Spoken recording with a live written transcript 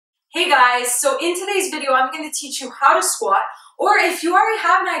Hey guys, so in today's video, I'm going to teach you how to squat, or if you already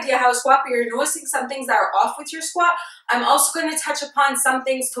have an idea how to squat, but you're noticing some things that are off with your squat, I'm also going to touch upon some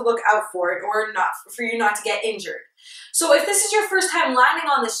things to look out for in order for you not to get injured. So if this is your first time landing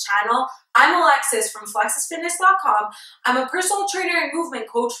on this channel, I'm Alexis from FlexisFitness.com. I'm a personal trainer and movement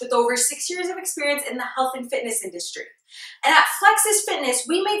coach with over 6 years of experience in the health and fitness industry. And at Flexis Fitness,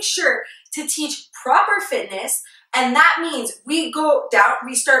 we make sure to teach proper fitness. And that means we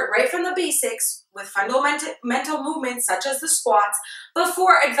start right from the basics with fundamental movements such as the squats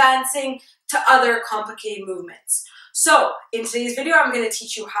before advancing to other complicated movements. So in today's video, I'm going to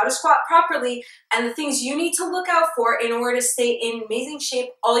teach you how to squat properly and the things you need to look out for in order to stay in amazing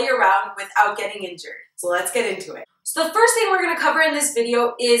shape all year round without getting injured. So let's get into it. So the first thing we're going to cover in this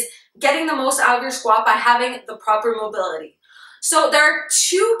video is getting the most out of your squat by having the proper mobility. So there are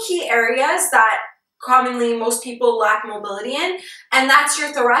two key areas that commonly most people lack mobility in, and that's your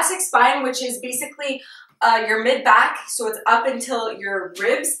thoracic spine, which is basically your mid-back, so it's up until your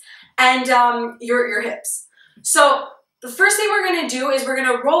ribs, and your hips. So the first thing we're going to do is we're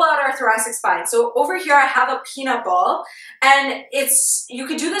going to roll out our thoracic spine. So over here I have a peanut ball, and you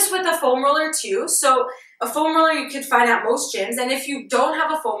could do this with a foam roller too. So a foam roller you could find at most gyms, and if you don't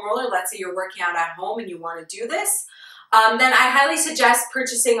have a foam roller, let's say you're working out at home and you want to do this, then I highly suggest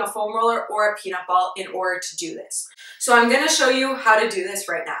purchasing a foam roller or a peanut ball in order to do this. So I'm going to show you how to do this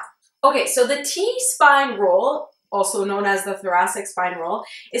right now. Okay, so the T-spine roll, also known as the thoracic spine roll,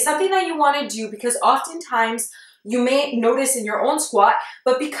 is something that you want to do because oftentimes you may notice in your own squat,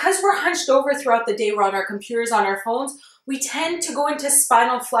 but because we're hunched over throughout the day, we're on our computers, on our phones, we tend to go into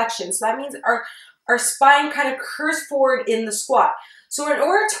spinal flexion. So that means our spine kind of curves forward in the squat. So in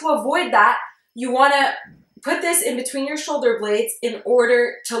order to avoid that, you want to put this in between your shoulder blades in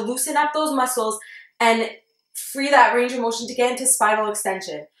order to loosen up those muscles and free that range of motion to get into spinal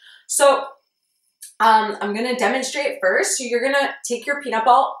extension. So I'm going to demonstrate first. So you're going to take your peanut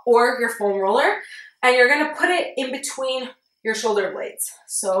ball or your foam roller and you're going to put it in between your shoulder blades.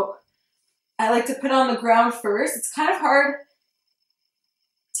 So I like to put it on the ground first. It's kind of hard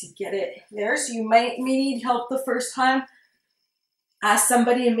to get it there, so you may need help the first time. Ask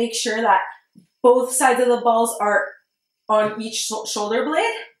somebody and make sure that both sides of the balls are on each shoulder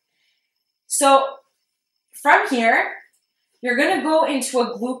blade. So from here, you're going to go into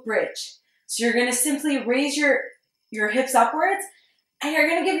a glute bridge. So you're going to simply raise your hips upwards and you're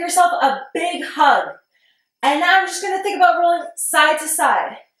going to give yourself a big hug. And now I'm just going to think about rolling side to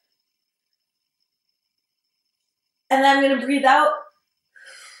side. And then I'm going to breathe out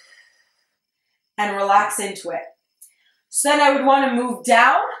and relax into it. So then I would want to move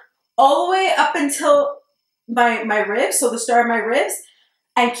down all the way up until my ribs, so the start of my ribs,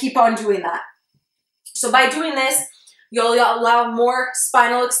 and keep on doing that. So by doing this, you'll allow more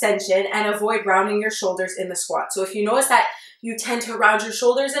spinal extension and avoid rounding your shoulders in the squat. So if you notice that you tend to round your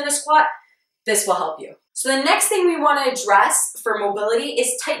shoulders in a squat, this will help you. So the next thing we want to address for mobility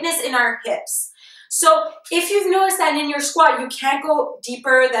is tightness in our hips. So if you've noticed that in your squat you can't go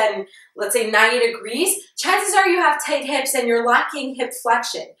deeper than, let's say, 90 degrees, chances are you have tight hips and you're lacking hip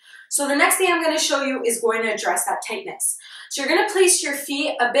flexion. So the next thing I'm going to show you is going to address that tightness. So you're going to place your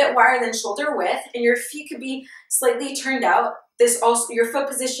feet a bit wider than shoulder width, and your feet could be slightly turned out. Your foot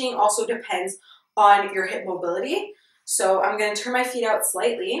positioning also depends on your hip mobility. So I'm going to turn my feet out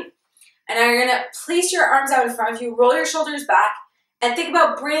slightly, and I'm going to place your arms out in front of you, roll your shoulders back, and think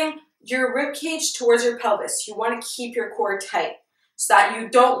about bringing your rib cage towards your pelvis. You want to keep your core tight so that you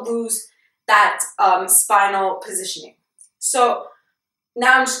don't lose that spinal positioning. So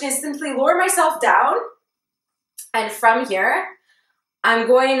now I'm just going to simply lower myself down, and from here, I'm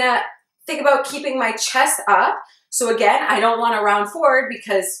going to think about keeping my chest up. So again, I don't want to round forward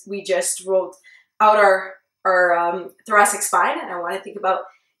because we just rolled out our thoracic spine, and I want to think about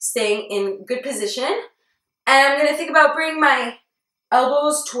staying in good position. And I'm going to think about bringing my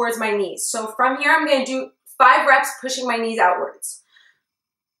elbows towards my knees. So from here, I'm going to do 5 reps pushing my knees outwards.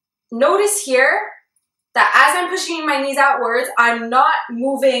 Notice here that as I'm pushing my knees outwards, I'm not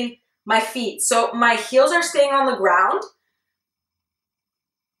moving my feet. So my heels are staying on the ground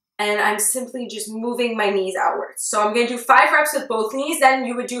and I'm simply just moving my knees outwards. So I'm going to do 5 reps with both knees. Then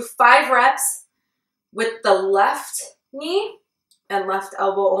you would do 5 reps with the left knee and left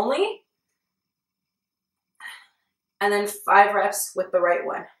elbow only. And then 5 reps with the right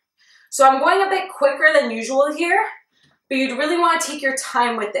one. So I'm going a bit quicker than usual here, but you'd really want to take your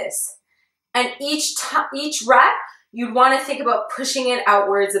time with this. And each rep, you'd want to think about pushing it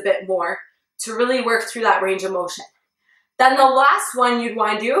outwards a bit more to really work through that range of motion. Then the last one you'd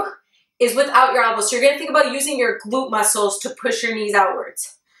want to do is without your elbows. So you're going to think about using your glute muscles to push your knees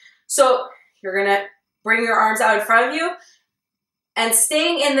outwards. So you're gonna bring your arms out in front of you, and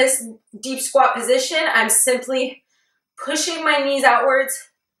staying in this deep squat position, I'm simply pushing my knees outwards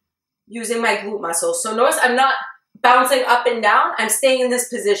using my glute muscles. So notice I'm not bouncing up and down, I'm staying in this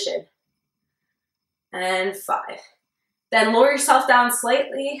position. And 5. Then lower yourself down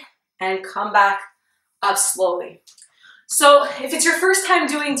slightly and come back up slowly. So if it's your first time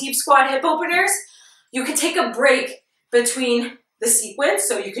doing deep squat hip openers, you could take a break between the sequence.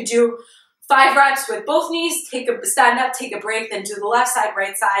 So you could do 5 reps with both knees, stand up, take a break, then do the left side,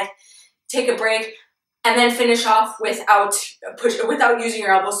 right side, take a break, and then finish off without using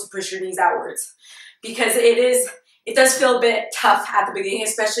your elbows to push your knees outwards. Because it does feel a bit tough at the beginning,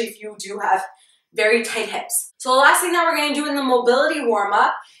 especially if you do have very tight hips. So the last thing that we're going to do in the mobility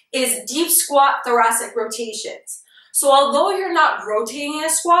warm-up is deep squat thoracic rotations. So although you're not rotating in a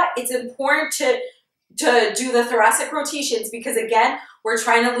squat, it's important to do the thoracic rotations because, again, we're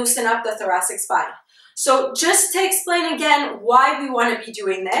trying to loosen up the thoracic spine. So just to explain again why we want to be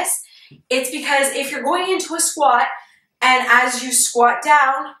doing this, it's because if you're going into a squat and as you squat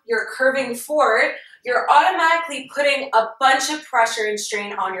down, you're curving forward, you're automatically putting a bunch of pressure and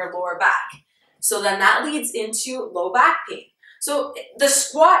strain on your lower back. So then that leads into low back pain. So the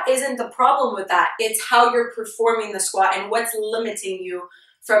squat isn't the problem with that. It's how you're performing the squat and what's limiting you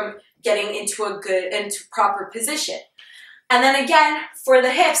from getting into proper position. And then again, for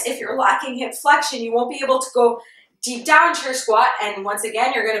the hips, if you're lacking hip flexion, you won't be able to go deep down to your squat. And once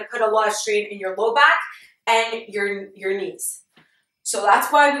again, you're going to put a lot of strain in your low back and your knees. So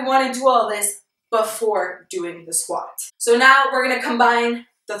that's why we want to do all this before doing the squat. So now we're going to combine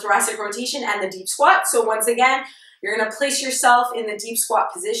the thoracic rotation and the deep squat. So once again, you're going to place yourself in the deep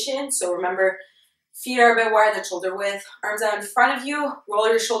squat position. So remember, feet are a bit wider than shoulder width, arms out in front of you, roll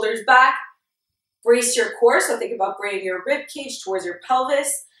your shoulders back, brace your core. So think about bringing your rib cage towards your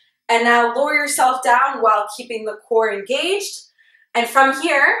pelvis. And now lower yourself down while keeping the core engaged. And from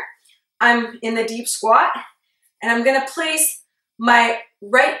here, I'm in the deep squat and I'm going to place my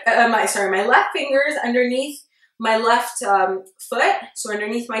left fingers underneath my left foot, so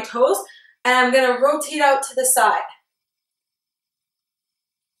underneath my toes, and I'm going to rotate out to the side.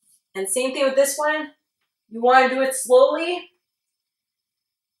 And same thing with this one. You want to do it slowly,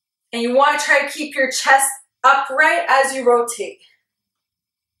 and you want to try to keep your chest upright as you rotate.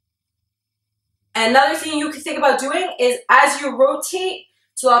 And another thing you can think about doing is as you rotate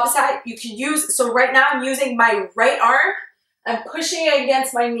to the opposite side, you can use, so right now I'm using my right arm, I'm pushing it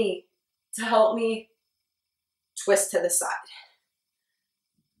against my knee to help me twist to the side.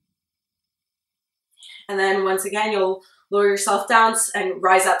 And then once again, you'll lower yourself down and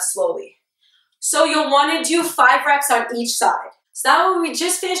rise up slowly. So you'll want to do 5 reps on each side. So now we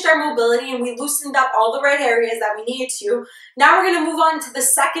just finished our mobility and we loosened up all the right areas that we needed to. Now we're going to move on to the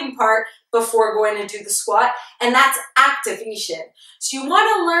second part before going to do the squat, and that's activation. So you want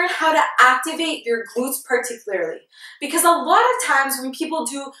to learn how to activate your glutes particularly, because a lot of times when people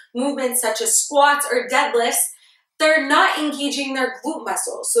do movements such as squats or deadlifts, they're not engaging their glute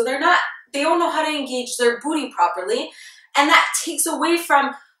muscles. So they don't know how to engage their booty properly, and that takes away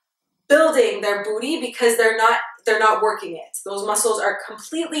from building their booty because they're not working it. Those muscles are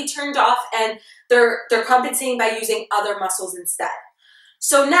completely turned off and they're compensating by using other muscles instead.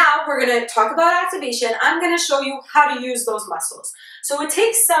 So now we're going to talk about activation. I'm going to show you how to use those muscles. So it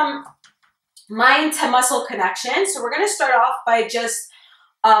takes some mind to muscle connection. So we're going to start off by just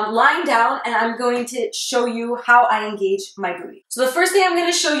lying down, and I'm going to show you how I engage my booty. So the first thing I'm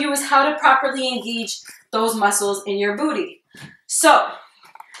going to show you is how to properly engage those muscles in your booty. So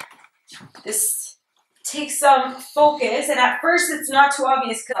this takes some focus, and at first it's not too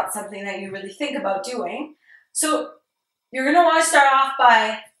obvious because it's not something that you really think about doing. So you're going to want to start off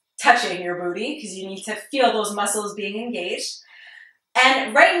by touching your booty because you need to feel those muscles being engaged.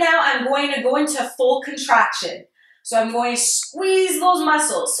 And right now I'm going to go into full contraction. So I'm going to squeeze those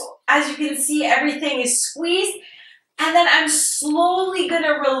muscles. So as you can see, everything is squeezed. And then I'm slowly going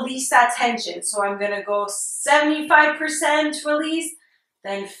to release that tension. So I'm going to go 75% release,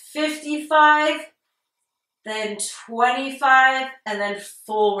 then 55, then 25, and then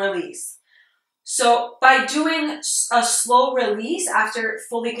full release. So by doing a slow release after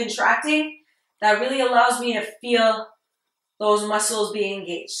fully contracting, that really allows me to feel those muscles being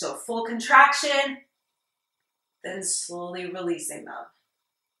engaged. So full contraction, then slowly releasing them.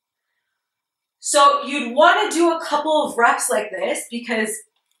 So you'd want to do a couple of reps like this because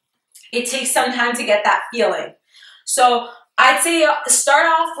it takes some time to get that feeling. So I'd say start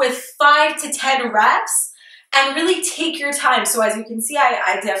off with 5 to 10 reps, And really take your time. So as you can see,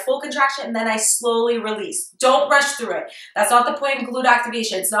 I did a full contraction and then I slowly release. Don't rush through it. That's not the point of glute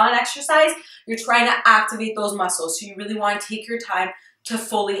activation. It's not an exercise. You're trying to activate those muscles. So you really want to take your time to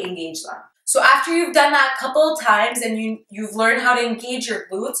fully engage them. So after you've done that a couple of times and you've learned how to engage your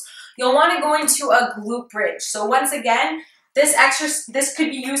glutes, you'll want to go into a glute bridge. So once again, this could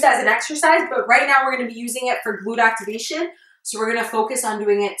be used as an exercise, but right now we're going to be using it for glute activation. So we're going to focus on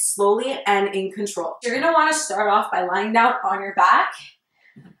doing it slowly and in control. You're going to want to start off by lying down on your back,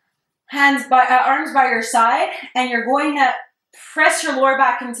 arms by your side, and you're going to press your lower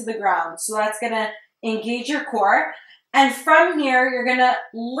back into the ground. So that's going to engage your core. And from here, you're going to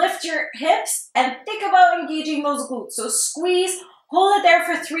lift your hips and think about engaging those glutes. So squeeze, hold it there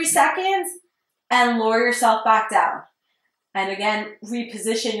for 3 seconds, and lower yourself back down. And again,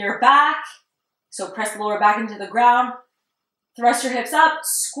 reposition your back. So press the lower back into the ground. Thrust your hips up,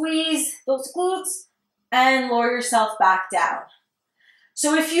 squeeze those glutes, and lower yourself back down.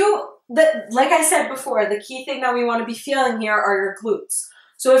 So like I said before, the key thing that we want to be feeling here are your glutes.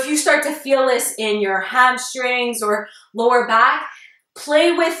 So if you start to feel this in your hamstrings or lower back,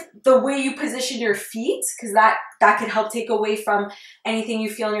 play with the way you position your feet, because that could help take away from anything you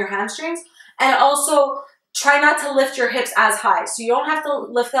feel in your hamstrings. And also, try not to lift your hips as high. So you don't have to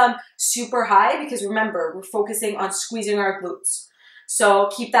lift them super high because remember, we're focusing on squeezing our glutes. So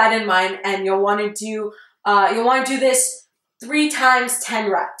keep that in mind, and you'll want to do this 3 times 10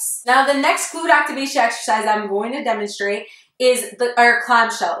 reps. Now the next glute activation exercise I'm going to demonstrate is our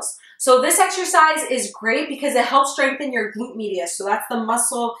clamshells. So this exercise is great because it helps strengthen your glute medius. So that's the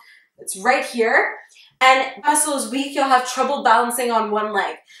muscle that's right here. And if the muscle is weak, you'll have trouble balancing on one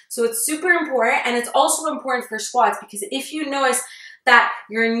leg. So it's super important, and it's also important for squats because if you notice that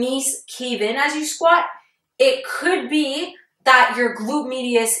your knees cave in as you squat, it could be that your glute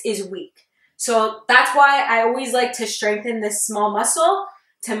medius is weak. So that's why I always like to strengthen this small muscle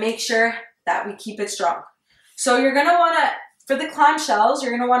to make sure that we keep it strong. So you're gonna wanna, for the clamshells,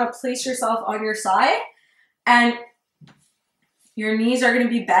 you're gonna wanna place yourself on your side, and your knees are going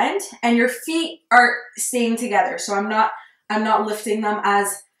to be bent and your feet are staying together. So I'm not lifting them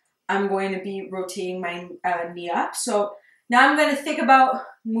as I'm going to be rotating my knee up. So now I'm going to think about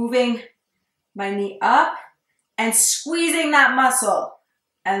moving my knee up and squeezing that muscle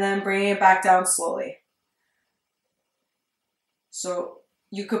and then bringing it back down slowly. So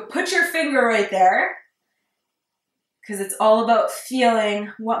you could put your finger right there because it's all about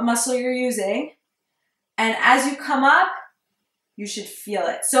feeling what muscle you're using. And as you come up, you should feel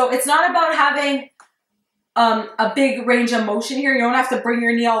it. So it's not about having a big range of motion here. You don't have to bring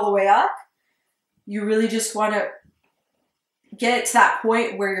your knee all the way up. You really just want to get it to that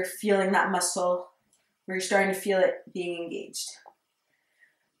point where you're feeling that muscle, where you're starting to feel it being engaged.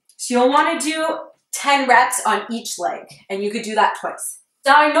 So you'll want to do 10 reps on each leg, and you could do that twice.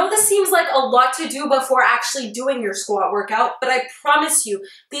 Now, I know this seems like a lot to do before actually doing your squat workout, but I promise you,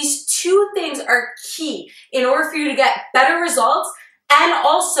 these 2 things are key in order for you to get better results and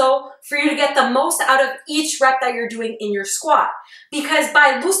also for you to get the most out of each rep that you're doing in your squat. Because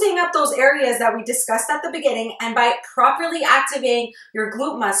by loosening up those areas that we discussed at the beginning and by properly activating your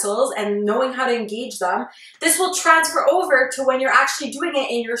glute muscles and knowing how to engage them, this will transfer over to when you're actually doing it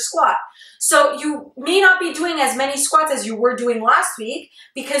in your squat. So you may not be doing as many squats as you were doing last week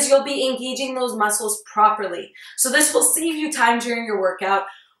because you'll be engaging those muscles properly. So this will save you time during your workout,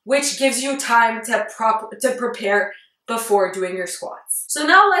 which gives you time to prepare before doing your squats. So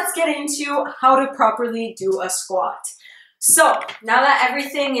now let's get into how to properly do a squat. So now that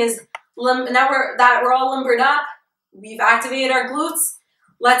everything is, we're all limbered up, we've activated our glutes,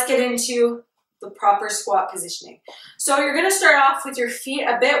 let's get into the proper squat positioning. So you're gonna start off with your feet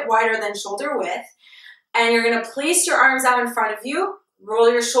a bit wider than shoulder width, and you're gonna place your arms out in front of you,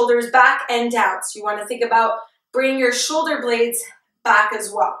 roll your shoulders back and down. So you wanna think about bringing your shoulder blades back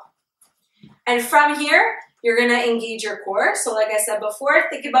as well. And from here, you're gonna engage your core. So like I said before,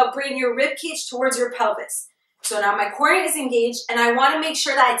 think about bringing your rib cage towards your pelvis. So now my core is engaged, and I wanna make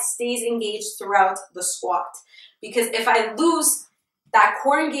sure that it stays engaged throughout the squat. Because if I lose that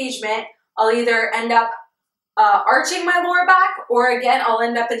core engagement, I'll either end up arching my lower back, or again, I'll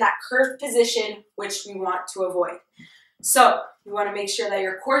end up in that curved position, which we want to avoid. So you wanna make sure that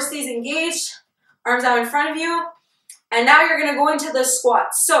your core stays engaged, arms out in front of you, and now you're gonna go into the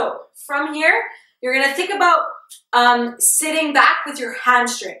squat. So from here, you're gonna think about sitting back with your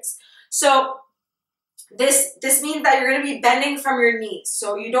hamstrings. So this means that you're gonna be bending from your knees.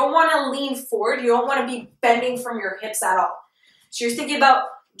 So you don't wanna lean forward, you don't wanna be bending from your hips at all. So you're thinking about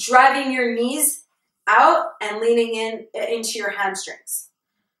driving your knees out and leaning into your hamstrings.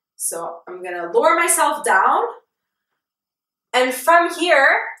 So I'm gonna lower myself down. And from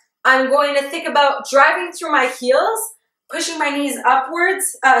here, I'm going to think about driving through my heels, pushing my knees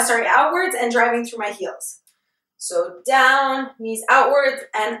outwards, and driving through my heels. So down, knees outwards,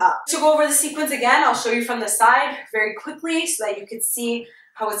 and up. To go over the sequence again, I'll show you from the side very quickly so that you can see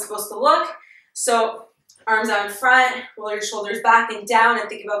how it's supposed to look. So arms out in front, roll your shoulders back and down, and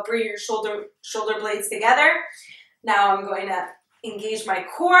think about bringing your shoulder blades together. Now I'm going to engage my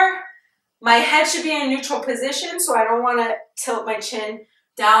core. My head should be in a neutral position, so I don't want to tilt my chin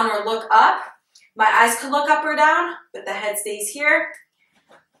down or look up. My eyes could look up or down, but the head stays here.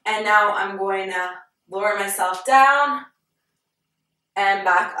 And now I'm going to lower myself down and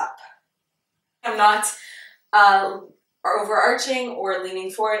back up. I'm not overarching or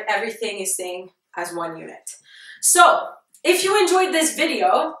leaning forward. Everything is staying as one unit. So if you enjoyed this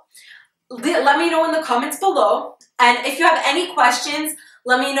video, let me know in the comments below. And if you have any questions,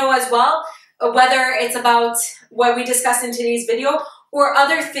 let me know as well, whether it's about what we discussed in today's video or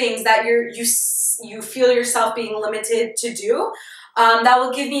other things that you feel yourself being limited to do. That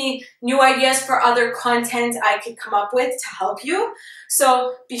will give me new ideas for other content I could come up with to help you.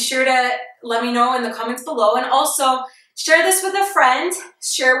 So be sure to let me know in the comments below, and also share this with a friend,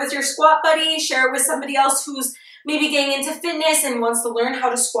 share it with your squat buddy, share it with somebody else who's maybe getting into fitness and wants to learn how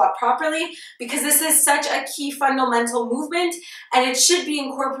to squat properly, because this is such a key fundamental movement and it should be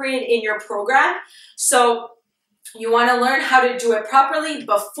incorporated in your program. So you want to learn how to do it properly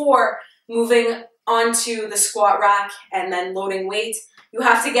before moving onto the squat rack and then loading weight. You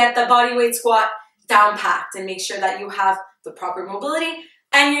have to get the body weight squat down packed and make sure that you have the proper mobility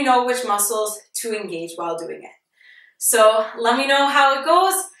and you know which muscles to engage while doing it. So let me know how it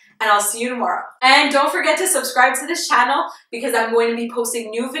goes, and I'll see you tomorrow. And don't forget to subscribe to this channel because I'm going to be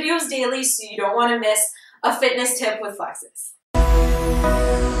posting new videos daily, so you don't want to miss a fitness tip with Flexis.